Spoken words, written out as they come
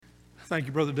Thank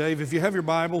you, Brother Dave. If you have your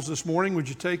Bibles this morning, would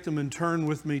you take them and turn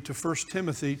with me to 1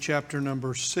 Timothy chapter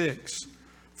number 6.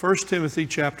 1 Timothy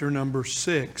chapter number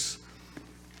 6.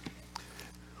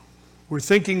 We're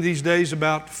thinking these days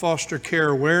about foster care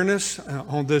awareness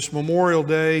on this Memorial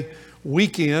Day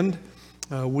weekend.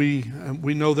 We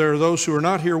know there are those who are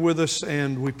not here with us,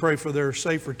 and we pray for their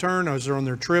safe return as they're on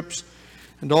their trips.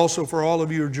 And also for all of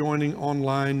you who are joining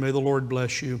online, may the Lord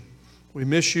bless you. We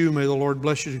miss you. May the Lord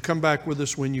bless you to come back with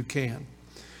us when you can.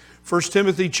 1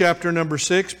 Timothy chapter number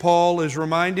 6, Paul is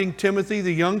reminding Timothy,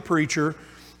 the young preacher,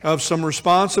 of some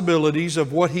responsibilities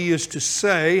of what he is to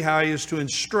say, how he is to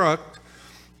instruct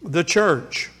the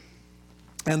church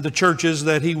and the churches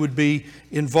that he would be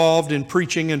involved in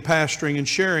preaching and pastoring and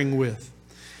sharing with.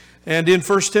 And in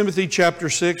 1 Timothy chapter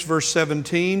 6, verse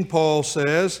 17, Paul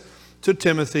says to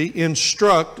Timothy,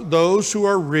 "Instruct those who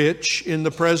are rich in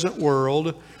the present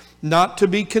world not to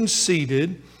be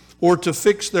conceited or to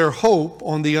fix their hope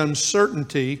on the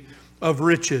uncertainty of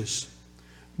riches,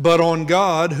 but on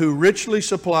God who richly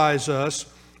supplies us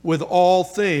with all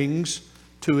things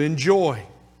to enjoy."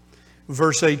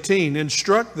 Verse 18,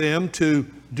 "Instruct them to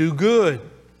do good,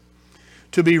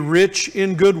 to be rich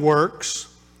in good works,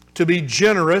 to be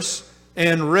generous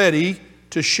and ready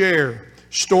to share,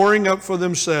 storing up for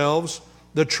themselves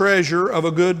the treasure of a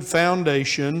good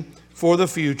foundation for the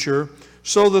future,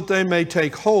 so that they may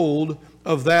take hold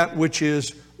of that which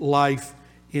is life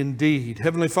indeed."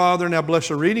 Heavenly Father, now bless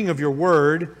the reading of your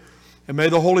word, and may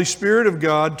the Holy Spirit of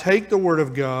God take the word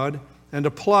of God and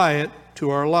apply it to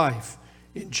our life.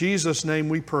 In Jesus' name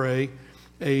we pray,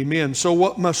 amen. So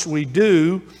what must we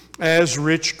do as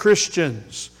rich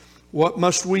Christians? What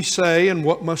must we say and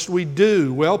what must we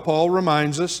do? Well, Paul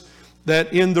reminds us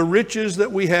that in the riches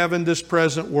that we have in this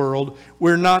present world,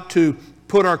 we're not to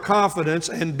put our confidence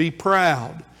and be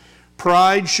proud.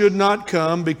 Pride should not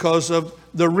come because of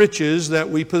the riches that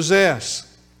we possess.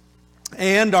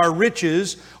 And our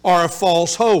riches are a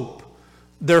false hope.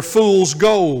 They're fool's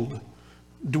gold.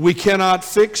 We cannot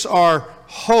fix our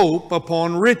hope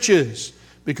upon riches,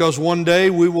 because one day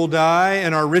we will die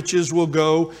and our riches will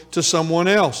go to someone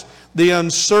else. The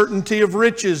uncertainty of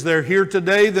riches, they're here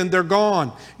today, then they're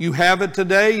gone. You have it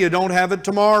today, you don't have it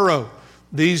tomorrow.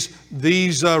 These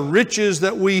riches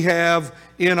that we have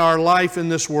in our life in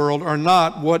this world are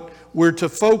not what we're to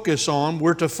focus on.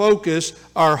 We're to focus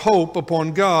our hope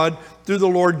upon God through the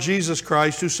Lord Jesus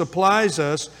Christ, who supplies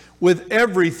us with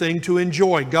everything to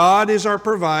enjoy. God is our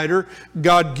provider.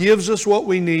 God gives us what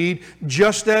we need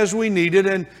just as we need it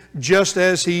and just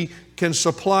as He can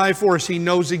supply for us. He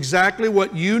knows exactly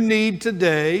what you need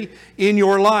today in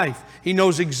your life. He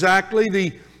knows exactly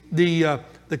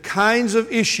the kinds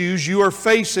of issues you are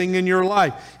facing in your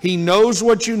life. He knows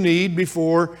what you need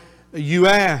before you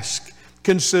ask.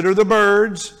 Consider the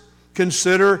birds.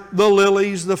 Consider the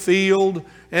lilies, the field,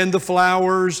 and the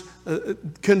flowers.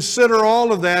 Consider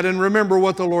all of that and remember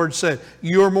what the Lord said.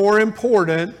 You're more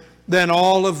important than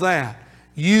all of that.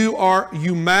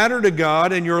 You matter to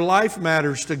God, and your life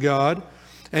matters to God.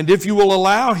 And if you will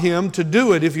allow Him to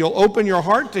do it, if you'll open your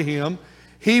heart to Him,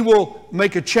 He will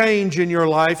make a change in your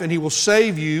life, and He will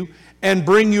save you and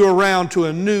bring you around to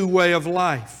a new way of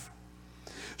life.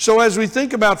 So as we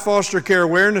think about Foster Care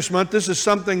Awareness Month, this is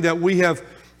something that we have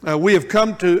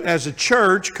come to, as a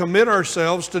church, commit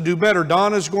ourselves to do better.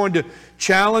 Donna's going to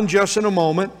challenge us in a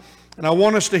moment, and I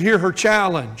want us to hear her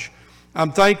challenge.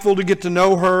 I'm thankful to get to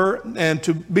know her and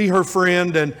to be her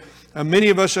friend, and many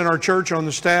of us in our church on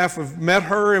the staff have met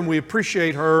her, and we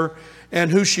appreciate her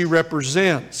and who she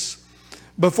represents.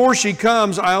 Before she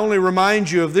comes, I only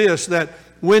remind you of this, that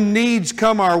when needs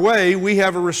come our way, we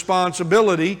have a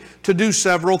responsibility to do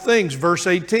several things. Verse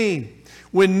 18,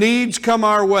 when needs come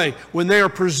our way, when they are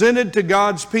presented to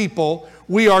God's people,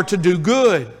 we are to do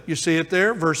good. You see it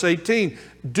there, verse 18,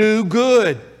 do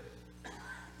good.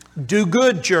 Do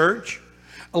good, church.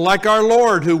 Like our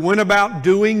Lord who went about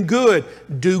doing good,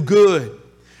 do good.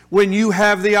 When you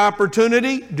have the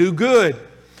opportunity, do good.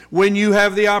 When you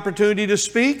have the opportunity to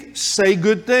speak, say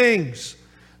good things.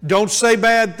 Don't say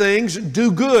bad things.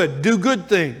 Do good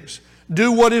things.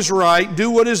 Do what is right.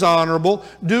 Do what is honorable.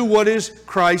 Do what is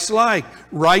Christ-like.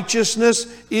 Righteousness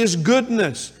is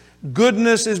goodness.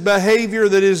 Goodness is behavior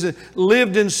that is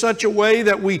lived in such a way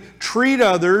that we treat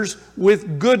others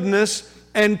with goodness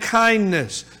and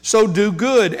kindness. So do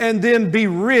good, and then be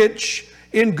rich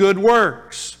in good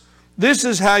works. This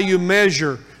is how you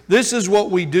measure. This is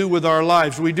what we do with our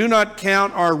lives. We do not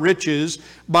count our riches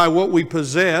by what we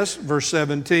possess, verse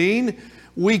 17.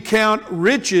 We count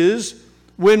riches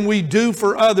when we do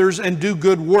for others and do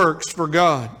good works for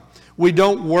God. We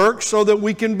don't work so that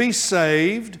we can be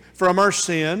saved from our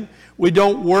sin. We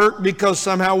don't work because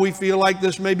somehow we feel like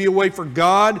this may be a way for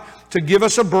God to give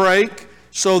us a break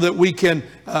so that we can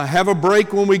have a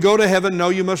break when we go to heaven. No,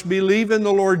 you must believe in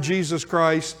the Lord Jesus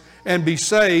Christ and be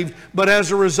saved. But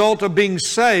as a result of being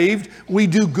saved, we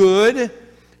do good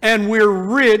and we're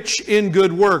rich in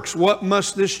good works. What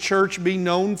must this church be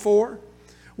known for?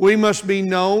 We must be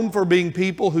known for being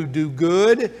people who do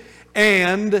good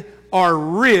and are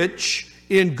rich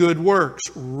in good works.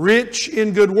 Rich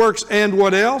in good works. And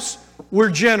what else?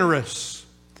 We're generous.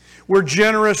 We're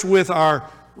generous with our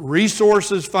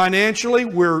resources financially.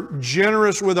 We're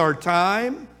generous with our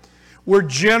time. We're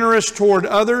generous toward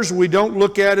others. We don't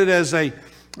look at it as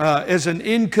an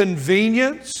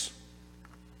inconvenience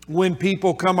when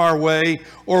people come our way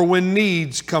or when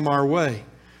needs come our way.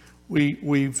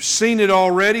 We've seen it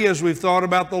already as we've thought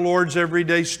about the Lord's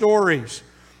everyday stories.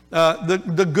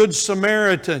 The Good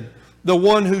Samaritan, the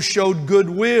one who showed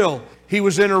goodwill. He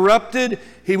was interrupted.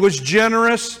 He was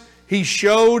generous. He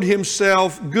showed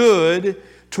himself good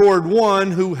toward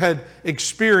one who had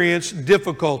experienced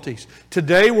difficulties.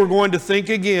 Today we're going to think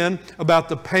again about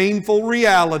the painful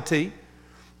reality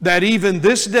that even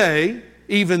this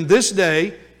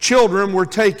day, children were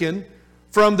taken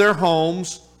from their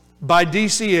homes by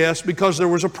DCS because there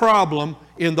was a problem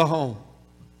in the home.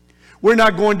 We're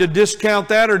not going to discount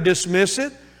that or dismiss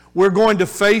it. We're going to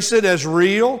face it as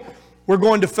real. We're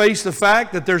going to face the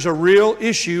fact that there's a real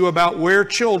issue about where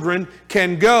children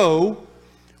can go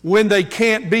when they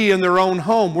can't be in their own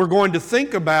home. We're going to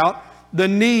think about the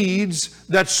needs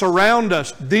that surround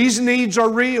us. These needs are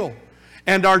real.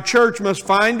 And our church must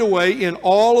find a way in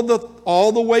all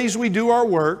the ways we do our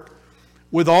work,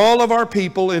 with all of our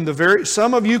people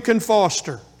some of you can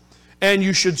foster, and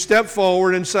you should step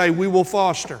forward and say, we will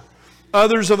foster.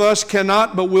 Others of us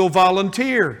cannot, but will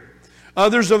volunteer.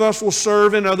 Others of us will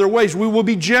serve in other ways. We will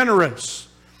be generous.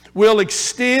 We'll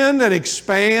extend and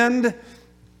expand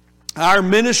our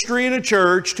ministry in a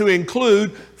church to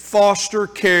include foster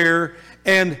care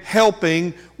and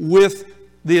helping with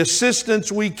the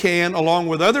assistance we can, along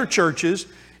with other churches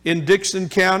in Dickson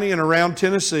County and around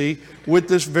Tennessee, with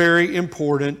this very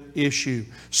important issue.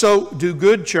 So do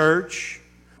good, church,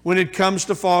 when it comes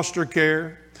to foster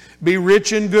care. Be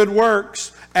rich in good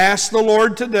works. Ask the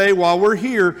Lord today while we're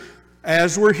here,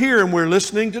 as we're here and we're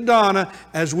listening to Donna,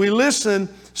 as we listen,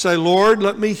 say, Lord,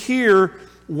 let me hear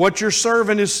what your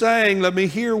servant is saying. Let me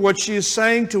hear what she is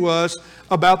saying to us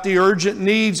about the urgent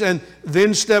needs, and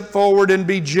then step forward and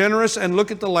be generous. And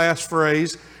look at the last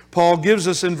phrase Paul gives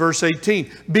us in verse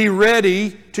 18. Be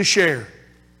ready to share.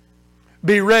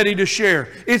 Be ready to share.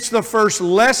 It's the first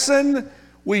lesson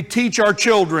we teach our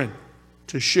children,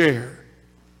 to share.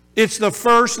 It's the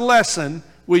first lesson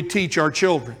we teach our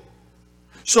children.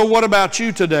 So what about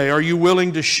you today? Are you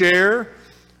willing to share?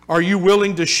 Are you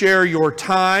willing to share your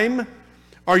time?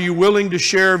 Are you willing to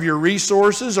share of your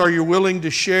resources? Are you willing to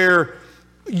share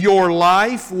your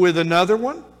life with another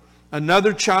one?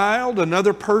 Another child,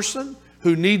 another person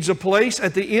who needs a place?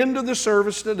 At the end of the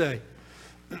service today,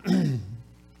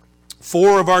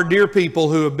 4 of our dear people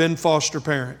who have been foster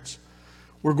parents,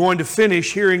 we're going to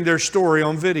finish hearing their story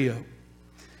on video.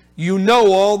 You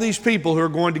know all these people who are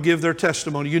going to give their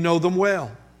testimony. You know them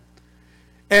well.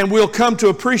 And we'll come to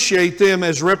appreciate them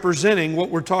as representing what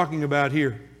we're talking about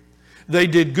here. They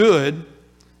did good.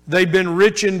 They've been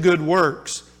rich in good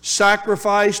works,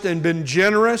 sacrificed and been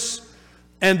generous,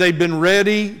 and they've been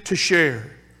ready to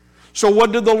share. So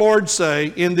what did the Lord say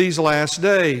in these last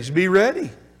days? Be ready.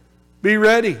 Be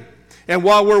ready. And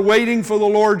while we're waiting for the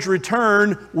Lord's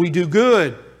return, we do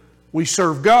good. We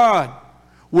serve God.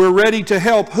 We're ready to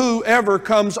help whoever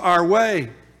comes our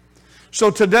way. So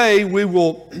today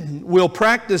we'll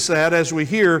practice that as we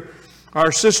hear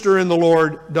our sister in the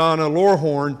Lord, Donna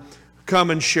Lorhorn,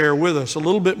 come and share with us a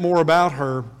little bit more about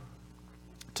her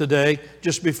today,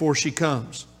 just before she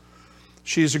comes.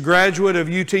 She's a graduate of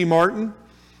UT Martin,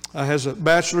 has a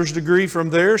bachelor's degree from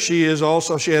there. She has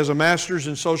a master's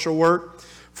in social work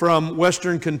from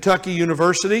Western Kentucky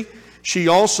University. She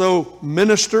also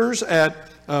ministers at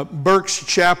Burke's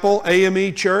Chapel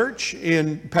AME Church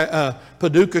in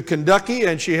Paducah, Kentucky,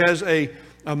 and she has a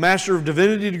Master of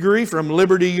Divinity degree from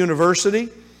Liberty University.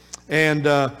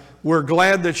 And we're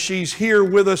glad that she's here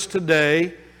with us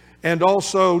today. And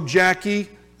also Jackie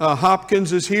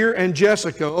Hopkins is here, and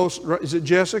Jessica. Oh, is it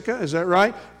Jessica? Is that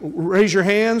right? Raise your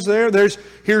hands there.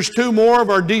 Here's 2 more of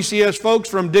our DCS folks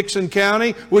from Dickson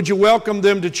County. Would you welcome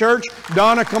them to church?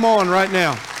 Donna, come on right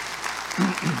now.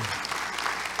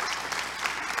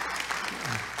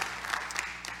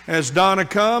 As Donna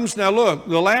comes, now look,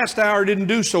 the last hour didn't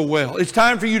do so well. It's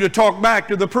time for you to talk back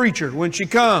to the preacher when she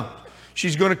comes.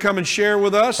 She's going to come and share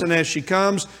with us, and as she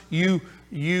comes, you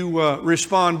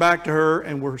respond back to her,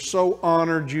 and we're so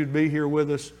honored you'd be here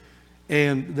with us.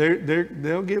 And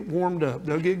they'll get warmed up.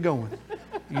 They'll get going.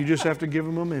 You just have to give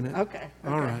them a minute. Okay.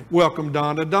 All right. Welcome,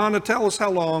 Donna. Donna, tell us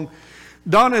how long.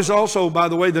 Donna is also, by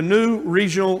the way, the new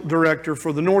regional director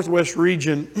for the Northwest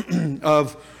region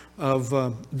of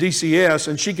DCS,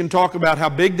 and she can talk about how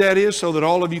big that is so that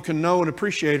all of you can know and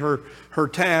appreciate her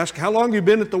task. How long have you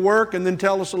been at the work? And then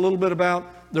tell us a little bit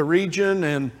about the region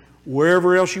and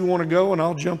wherever else you want to go, and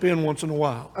I'll jump in once in a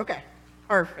while. Okay,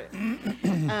 perfect.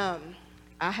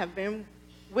 I have been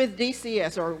with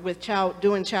DCS, or with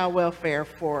doing child welfare,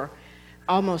 for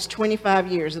almost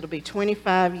 25 years. It'll be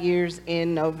 25 years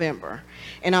in November.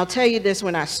 And I'll tell you this,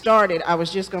 when I started, I was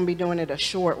just going to be doing it a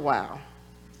short while.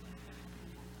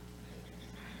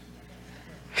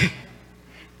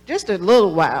 Just a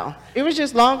little while. It was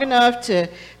just long enough to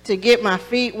get my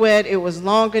feet wet. It was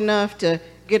long enough to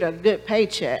get a good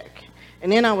paycheck.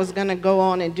 And then I was going to go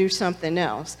on and do something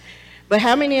else. But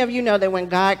how many of you know that when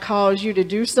God calls you to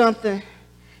do something,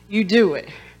 you do it?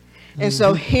 And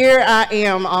so here I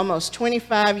am almost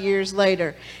 25 years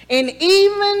later. And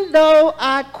even though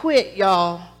I quit,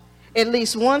 y'all, at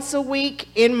least once a week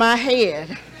in my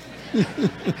head,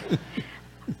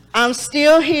 I'm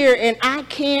still here, and I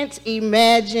can't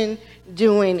imagine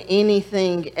doing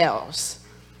anything else.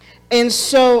 And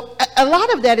so a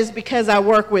lot of that is because I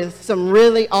work with some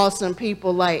really awesome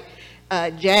people like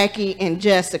Jackie and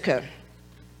Jessica.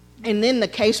 And then the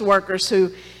caseworkers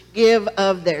who give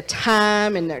of their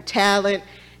time and their talent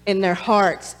and their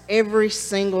hearts every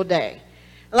single day.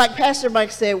 Like Pastor Mike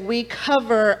said, we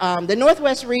cover, the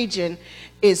Northwest region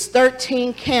is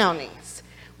 13 counties.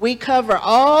 We cover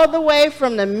all the way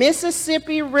from the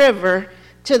Mississippi River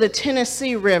to the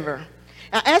Tennessee River.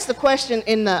 I asked the question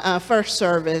in the first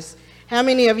service, how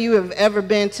many of you have ever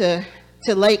been to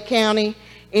Lake County?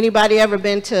 Anybody ever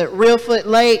been to Reelfoot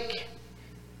Lake?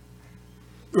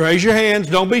 Raise your hands.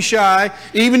 Don't be shy.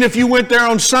 Even if you went there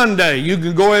on Sunday, you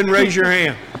can go ahead and raise your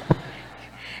hand.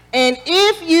 And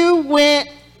if you went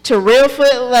to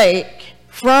Reelfoot Lake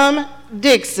from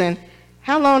Dixon,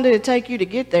 how long did it take you to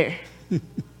get there?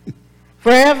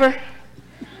 Forever?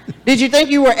 Did you think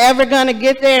you were ever going to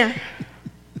get there?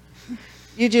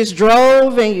 You just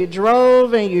drove and you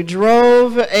drove and you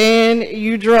drove and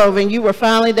you drove and you were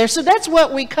finally there. So that's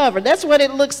what we cover. That's what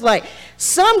it looks like.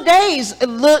 Some days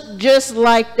look just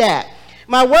like that.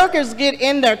 My workers get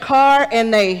in their car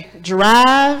and they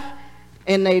drive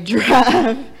and they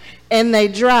drive and they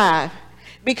drive,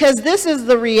 because this is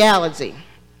the reality.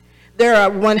 There are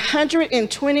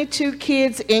 122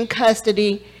 kids in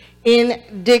custody in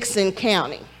Dixon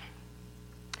County.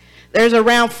 There's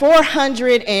around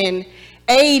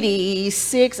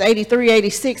 86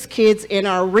 kids in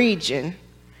our region.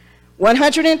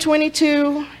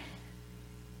 122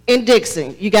 in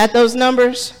Dixon. You got those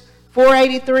numbers?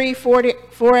 483,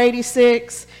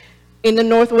 486 in the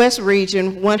Northwest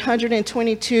region,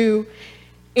 122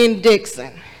 in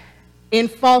Dixon. In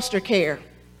foster care.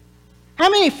 How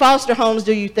many foster homes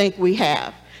do you think we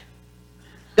have?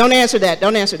 Don't answer that.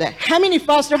 Don't answer that. How many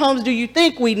foster homes do you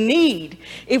think we need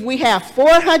if we have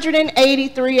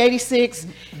 483,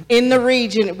 in the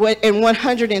region and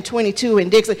 122 in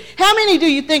Dixon? How many do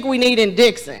you think we need in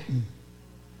Dixon?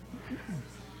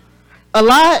 A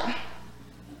lot?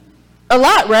 A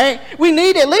lot, right? We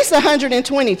need at least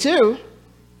 122.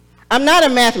 I'm not a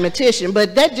mathematician,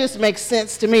 but that just makes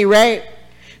sense to me, right?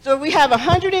 So if we have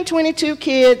 122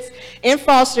 kids in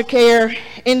foster care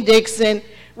in Dixon,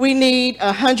 we need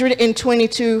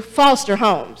 122 foster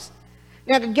homes.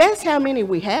 Now, guess how many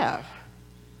we have?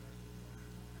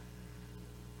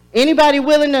 Anybody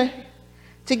willing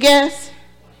to guess?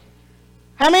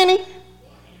 How many?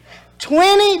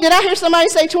 20? Did I hear somebody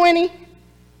say 20?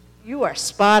 You are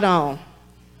spot on.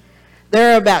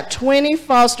 There are about 20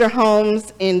 foster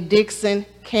homes in Dixon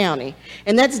County,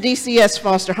 and that's DCS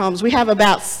foster homes. We have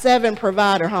about 7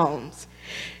 provider homes.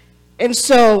 And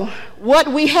so what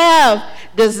we have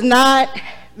does not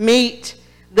meet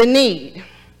the need.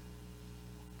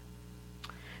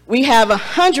 We have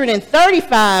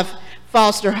 135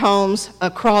 foster homes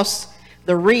across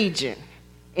the region.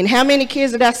 And how many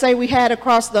kids did I say we had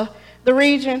across the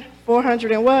region?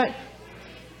 400 and what?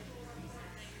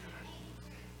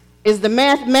 Is the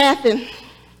mathing?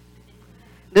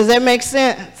 Does that make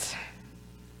sense?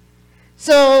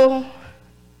 So,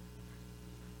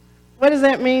 what does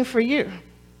that mean for you?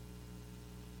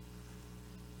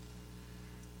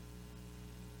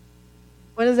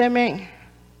 What does that mean?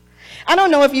 I don't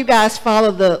know if you guys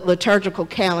follow the liturgical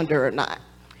calendar or not,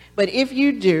 but if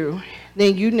you do,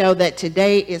 then you know that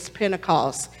today is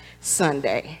Pentecost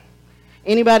Sunday.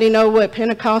 Anybody know what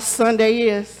Pentecost Sunday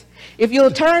is? If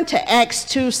you'll turn to Acts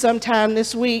 2 sometime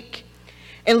this week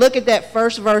and look at that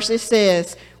first verse, it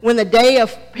says, when the day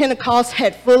of Pentecost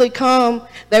had fully come,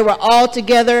 they were all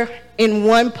together in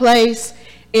one place,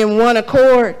 in one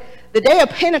accord. The day of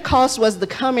Pentecost was the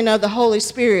coming of the Holy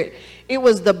Spirit. It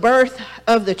was the birth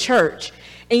of the church.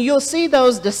 And you'll see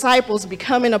those disciples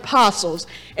becoming apostles.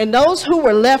 And those who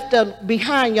were left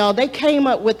behind, y'all, they came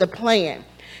up with a plan.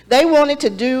 They wanted to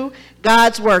do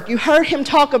God's work. You heard him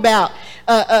talk about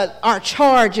our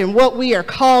charge and what we are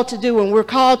called to do, and we're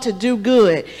called to do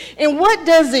good. And what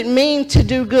does it mean to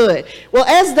do good? Well,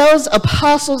 as those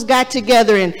apostles got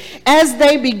together and as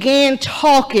they began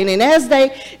talking and as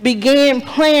they began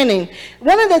planning,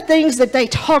 one of the things that they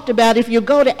talked about, if you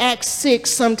go to Acts 6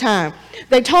 sometime,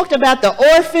 they talked about the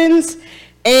orphans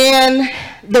and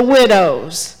the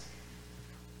widows.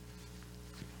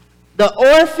 The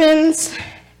orphans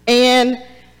and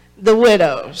the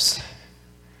widows.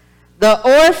 The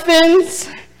orphans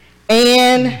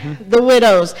and the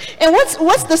widows. And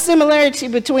what's the similarity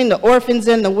between the orphans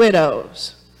and the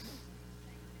widows?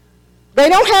 They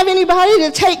don't have anybody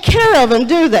to take care of them,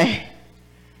 do they?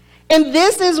 And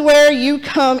this is where you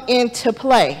come into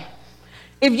play.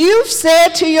 If you've said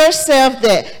to yourself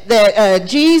that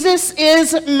Jesus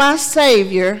is my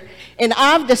Savior, and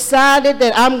I've decided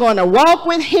that I'm going to walk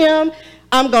with him,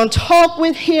 I'm going to talk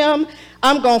with him,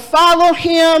 I'm going to follow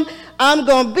him, I'm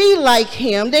going to be like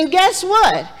him, then guess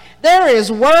what? There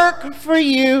is work for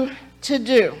you to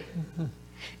do.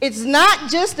 It's not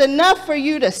just enough for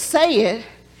you to say it.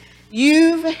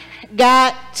 You've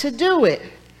got to do it.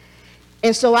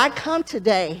 And so I come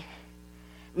today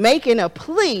making a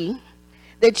plea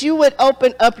that you would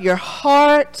open up your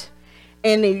heart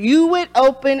and that you would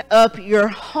open up your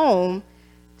home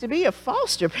to be a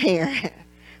foster parent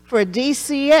for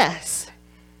DCS.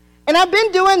 And I've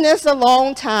been doing this a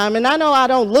long time, and I know I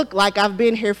don't look like I've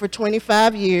been here for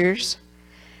 25 years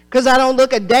because I don't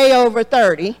look a day over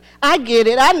 30. I get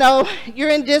it. I know you're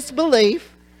in disbelief.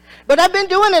 But I've been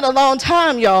doing it a long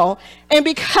time, y'all. And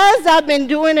because I've been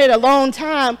doing it a long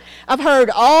time, I've heard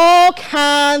all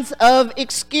kinds of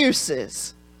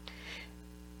excuses.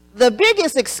 The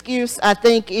biggest excuse, I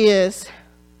think, is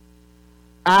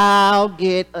I'll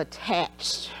get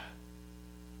attached.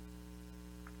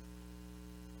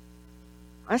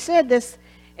 I said this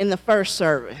in the first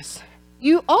service.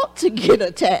 You ought to get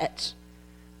attached.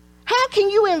 How can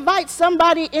you invite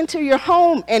somebody into your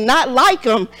home and not like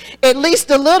them at least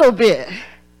a little bit?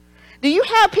 Do you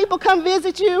have people come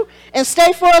visit you and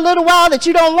stay for a little while that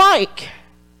you don't like?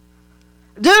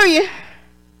 Do you?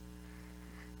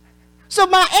 So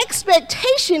my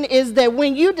expectation is that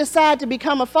when you decide to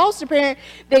become a foster parent,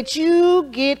 that you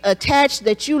get attached,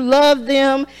 that you love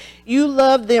them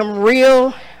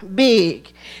real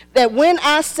big. That when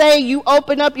I say you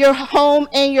open up your home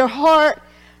and your heart,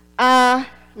 I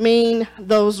mean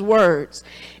those words.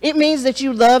 It means that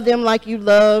you love them like you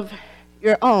love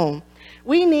your own.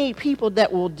 We need people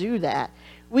that will do that.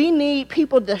 We need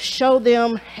people to show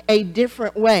them a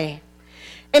different way.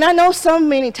 And I know so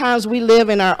many times we live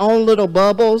in our own little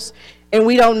bubbles and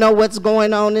we don't know what's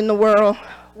going on in the world.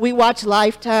 We watch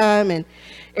Lifetime, and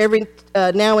every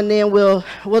now and then we'll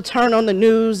turn on the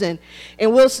news and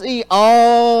we'll see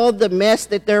all the mess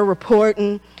that they're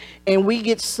reporting, and we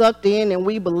get sucked in and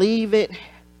we believe it.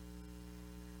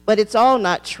 But it's all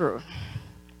not true.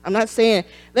 I'm not saying,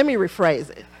 let me rephrase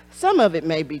it. Some of it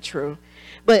may be true,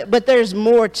 but there's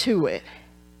more to it.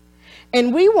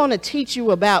 And we want to teach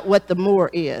you about what the more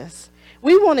is.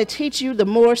 We want to teach you the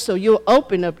more so you'll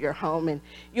open up your home and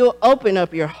you'll open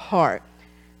up your heart.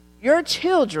 Your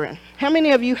children, how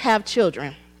many of you have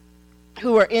children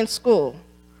who are in school?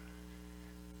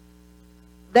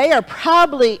 They are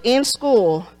probably in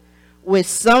school with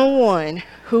someone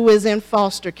who is in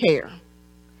foster care.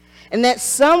 And that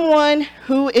someone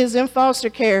who is in foster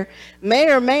care may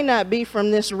or may not be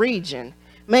from this region,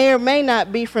 may or may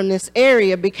not be from this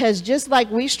area, because just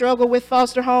like we struggle with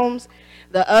foster homes,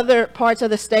 the other parts of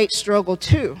the state struggle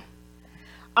too.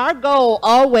 Our goal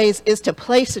always is to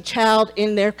place a child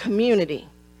in their community.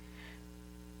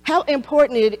 How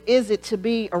important is it to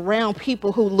be around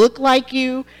people who look like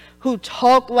you, who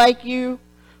talk like you,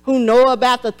 who know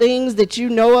about the things that you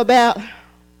know about?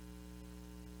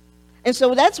 And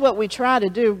so that's what we try to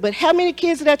do. But how many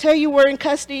kids did I tell you were in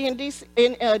custody in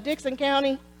Dickson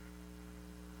County?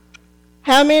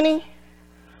 How many?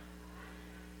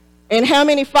 And how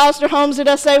many foster homes did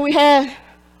I say we had?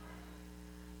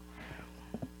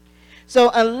 So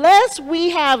unless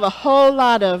we have a whole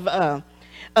lot of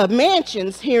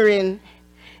mansions here in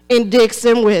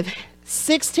Dickson with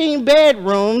 16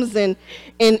 bedrooms and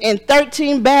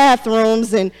 13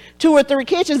 bathrooms and 2 or 3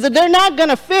 kitchens, they're not going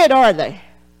to fit, are they?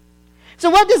 So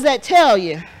what does that tell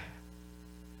you?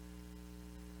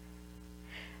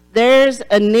 There's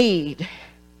a need.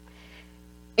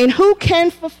 And who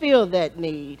can fulfill that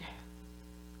need?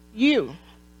 You.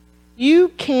 You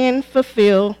can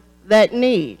fulfill that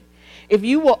need. If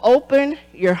you will open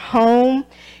your home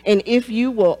and if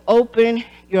you will open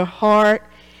your heart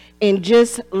and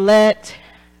just let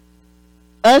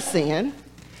us in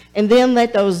and then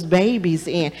let those babies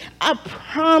in, I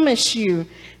promise you,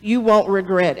 you won't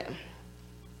regret it.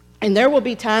 And there will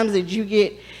be times that you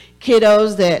get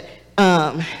kiddos that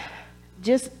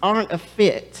just aren't a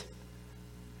fit.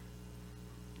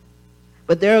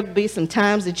 But there will be some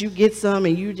times that you get some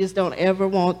and you just don't ever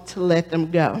want to let them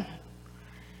go.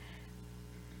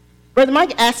 Brother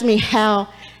Mike asked me how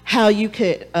you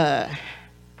could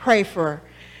pray for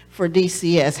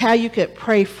DCS, how you could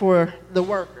pray for the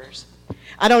workers.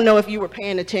 I don't know if you were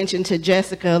paying attention to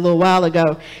Jessica a little while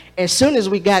ago. As soon as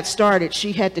we got started,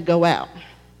 she had to go out.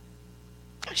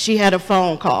 She had a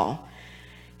phone call.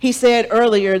 He said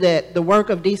earlier that the work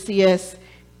of DCS,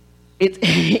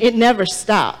 it never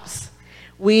stops.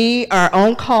 We are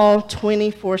on call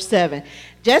 24/7.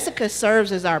 Jessica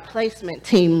serves as our placement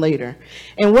team leader.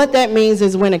 And what that means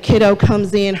is when a kiddo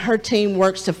comes in, her team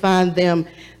works to find them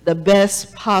the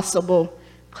best possible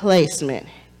placement.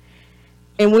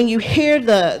 And when you hear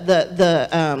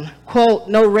the quote,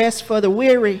 no rest for the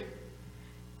weary,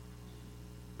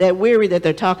 that weary that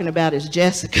they're talking about is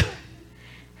Jessica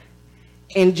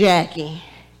and Jackie.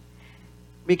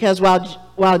 Because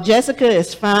while Jessica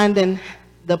is finding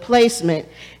the placement,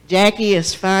 Jackie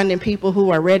is finding people who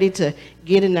are ready to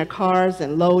get in their cars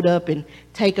and load up and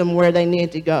take them where they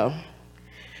need to go.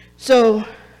 So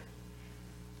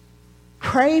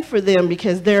pray for them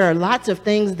because there are lots of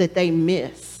things that they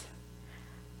miss.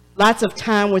 Lots of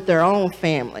time with their own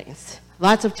families.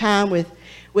 Lots of time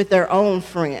with their own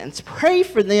friends. Pray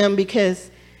for them because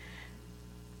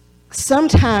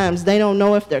sometimes they don't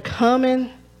know if they're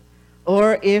coming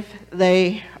or if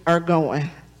they are going.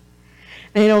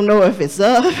 They don't know if it's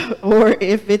up or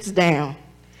if it's down.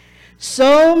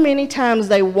 So many times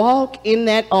they walk in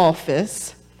that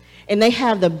office and they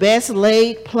have the best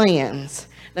laid plans.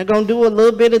 They're going to do a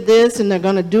little bit of this and they're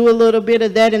going to do a little bit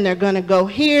of that and they're going to go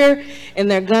here and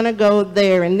they're going to go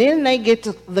there. And then they get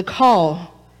to the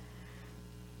call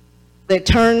that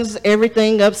turns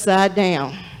everything upside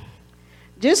down.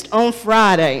 Just on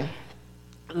Friday,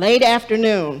 late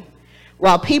afternoon,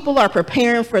 while people are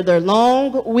preparing for their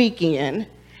long weekend,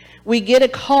 we get a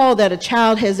call that a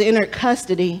child has entered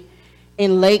custody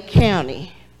in Lake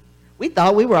County. We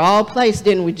thought we were all placed,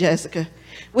 didn't we, Jessica?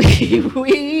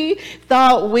 We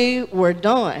thought we were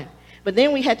done. But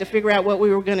then we had to figure out what we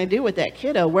were going to do with that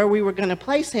kiddo, where we were going to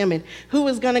place him and who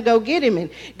was going to go get him. And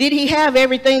did he have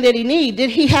everything that he needed? Did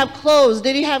he have clothes?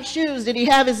 Did he have shoes? Did he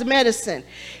have his medicine?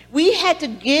 We had to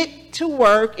get to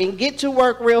work and get to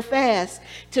work real fast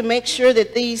to make sure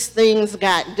that these things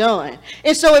got done.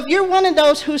 And so if you're one of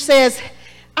those who says,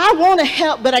 I want to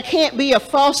help, but I can't be a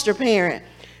foster parent,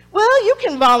 well, you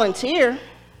can volunteer.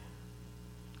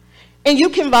 And you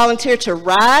can volunteer to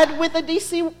ride with a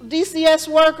DCS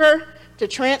worker, to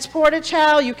transport a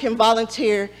child. You can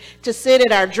volunteer to sit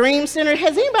at our Dream Center.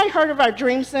 Has anybody heard of our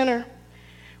Dream Center?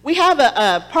 We have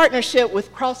a partnership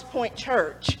with Cross Point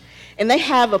Church, and they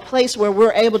have a place where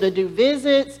we're able to do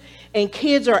visits, and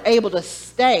kids are able to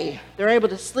stay. They're able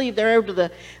to sleep. They're able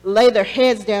to lay their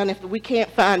heads down if we can't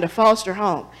find a foster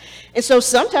home. And so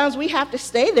sometimes we have to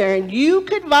stay there, and you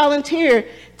could volunteer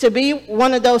to be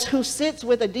one of those who sits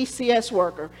with a DCS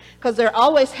worker, because there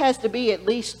always has to be at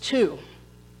least 2.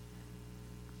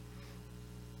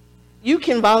 You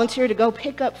can volunteer to go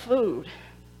pick up food.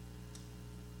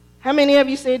 How many of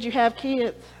you said you have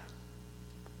kids?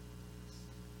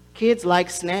 Kids like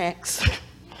snacks,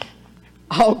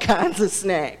 all kinds of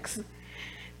snacks.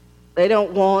 They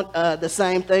don't want the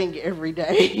same thing every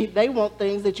day. They want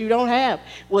things that you don't have.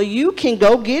 Well, you can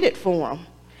go get it for them.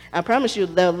 I promise you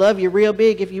they'll love you real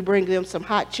big if you bring them some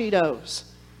hot Cheetos.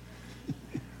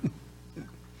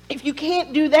 If you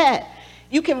can't do that,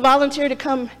 you can volunteer to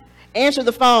come answer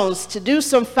the phones, to do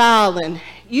some filing.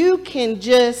 You can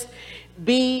just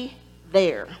be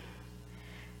there.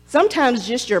 Sometimes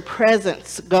just your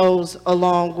presence goes a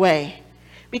long way.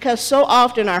 Because so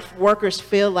often our workers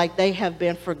feel like they have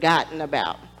been forgotten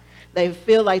about. They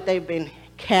feel like they've been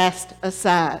cast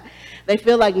aside. They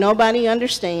feel like nobody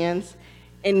understands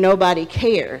and nobody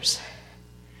cares.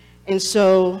 And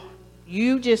so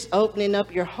you just opening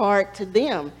up your heart to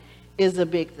them is a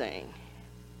big thing.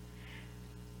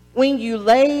 When you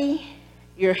lay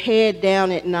your head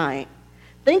down at night.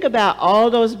 Think about all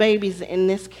those babies in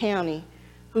this county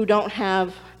who don't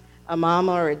have a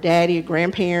mama or a daddy,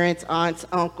 grandparents, aunts,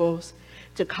 uncles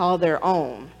to call their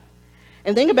own.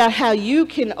 And think about how you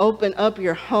can open up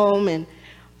your home and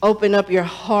open up your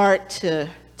heart to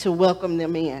welcome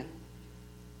them in.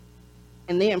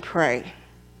 And then pray.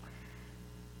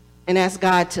 And ask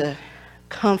God to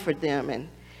comfort them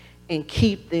and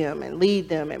keep them and lead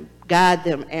them and guide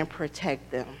them and protect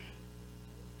them.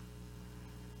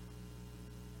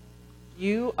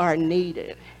 You are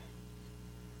needed.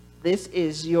 This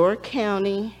is your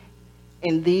county,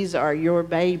 and these are your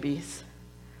babies.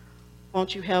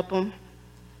 Won't you help them?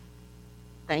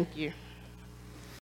 Thank you.